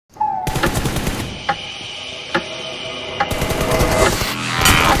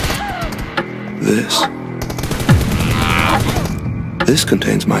This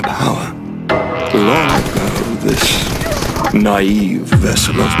contains my power. Long ago, this naive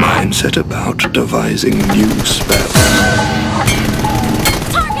vessel of mine set about devising new spells.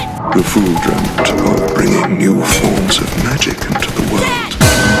 The fool dreamt of bringing new forms of magic into the world.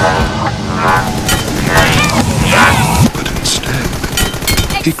 But instead,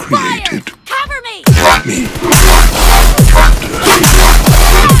 he created me.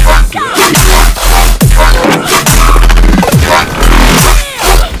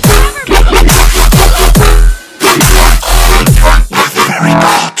 Very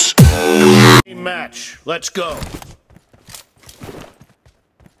gods. Match. Let's go.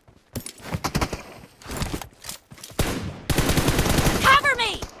 Cover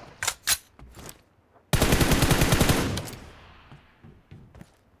me.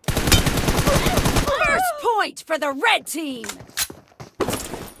 First point for the red team.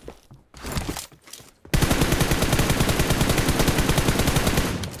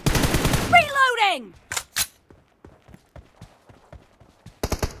 Reloading.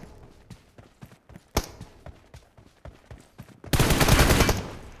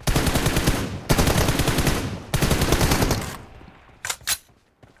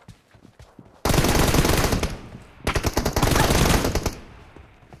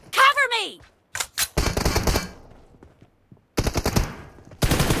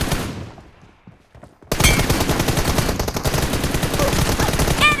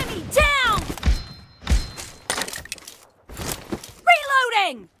 Enemy down!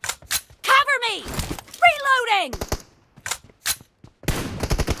 Reloading! Cover me! Reloading!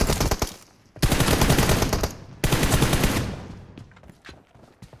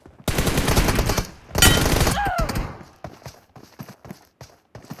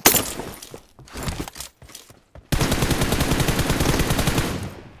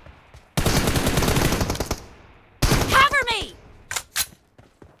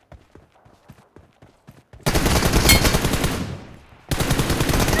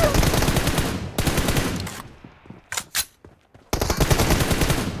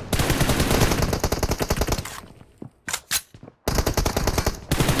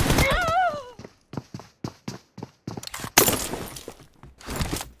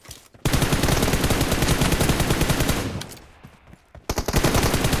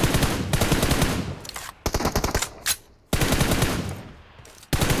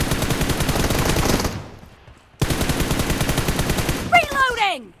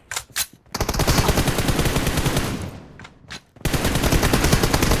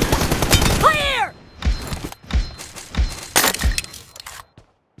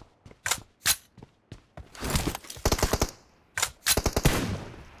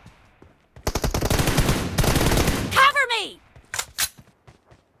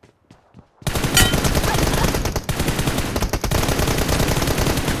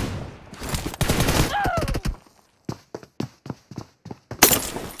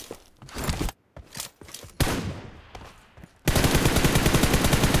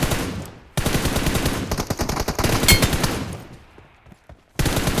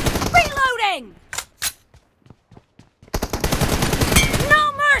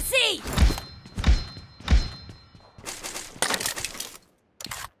 No mercy!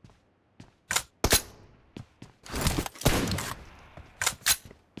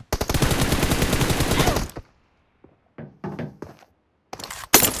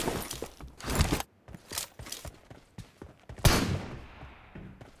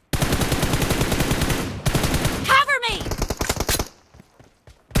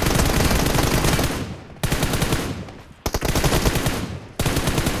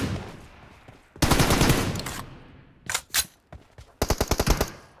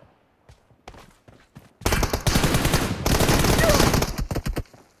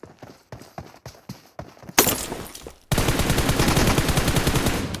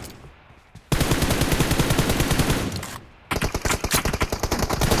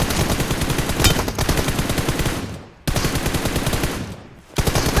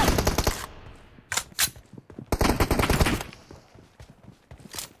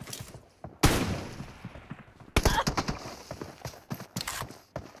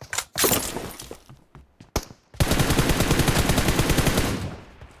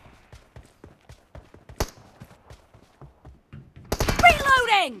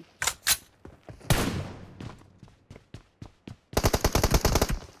 Reloading!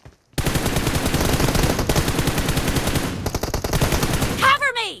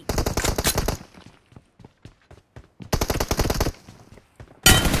 Cover me!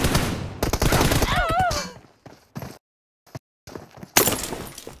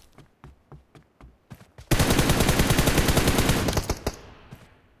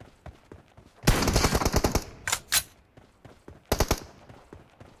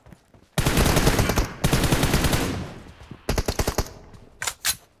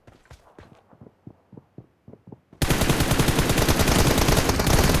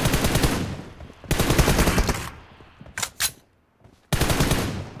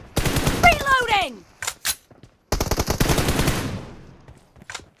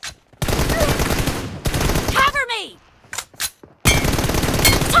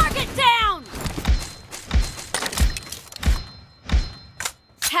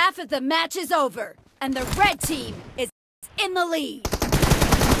 Half of the match is over, and the red team is in the lead.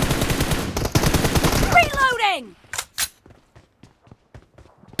 Reloading!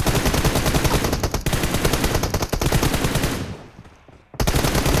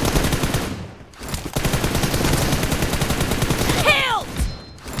 Killed!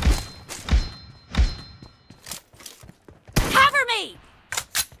 Cover me!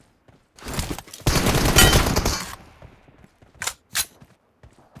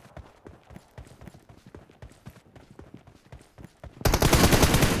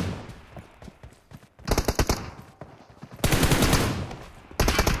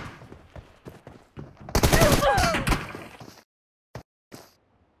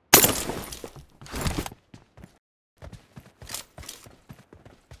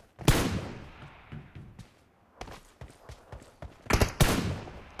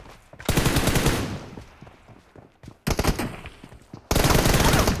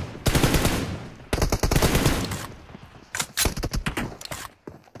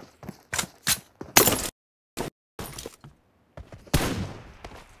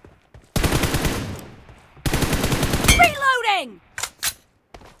 Reloading!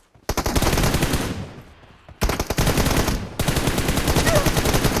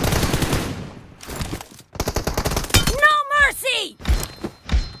 No mercy!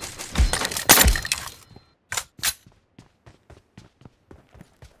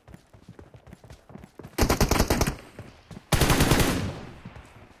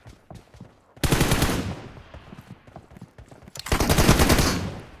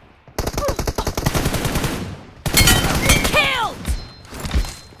 Killed!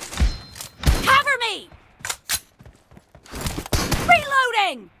 Cover me!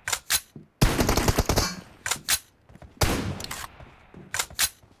 Reloading!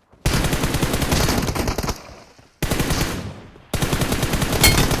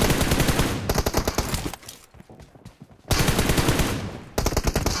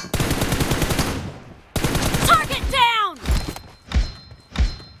 Target down!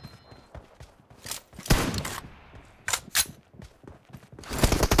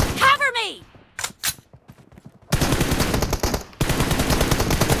 Cover me!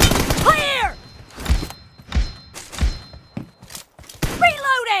 Clear!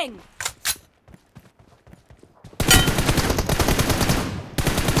 Reloading!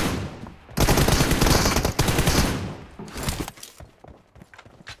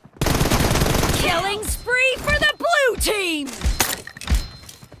 Killing spree for the blue team!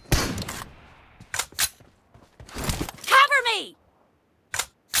 Cover me!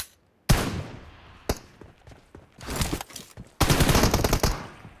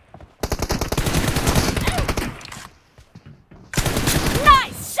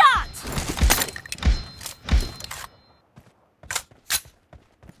 Nice shot!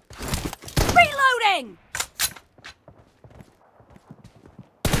 Reloading!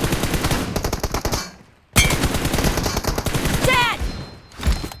 Dead!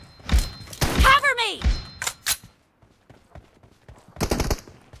 Cover me!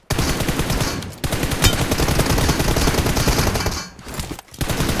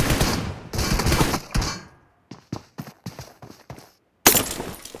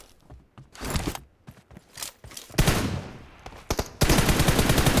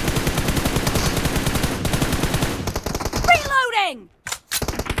 Reloading!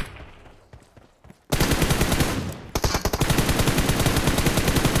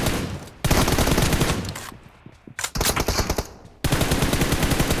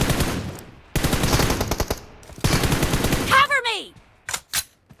 Cover me!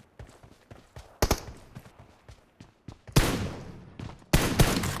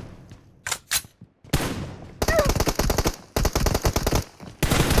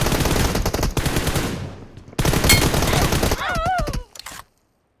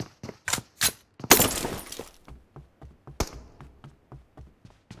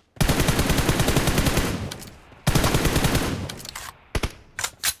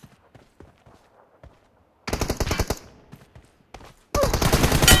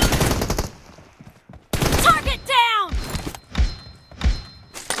 Target down!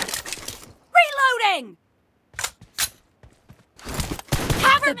 Reloading!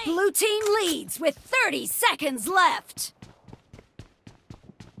 Cover me! The blue team leads with 30 seconds left.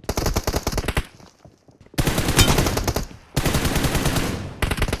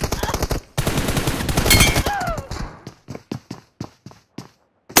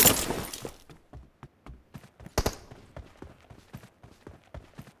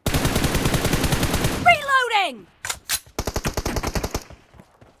 Reloading!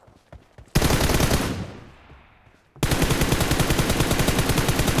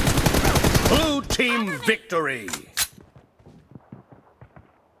 team victory!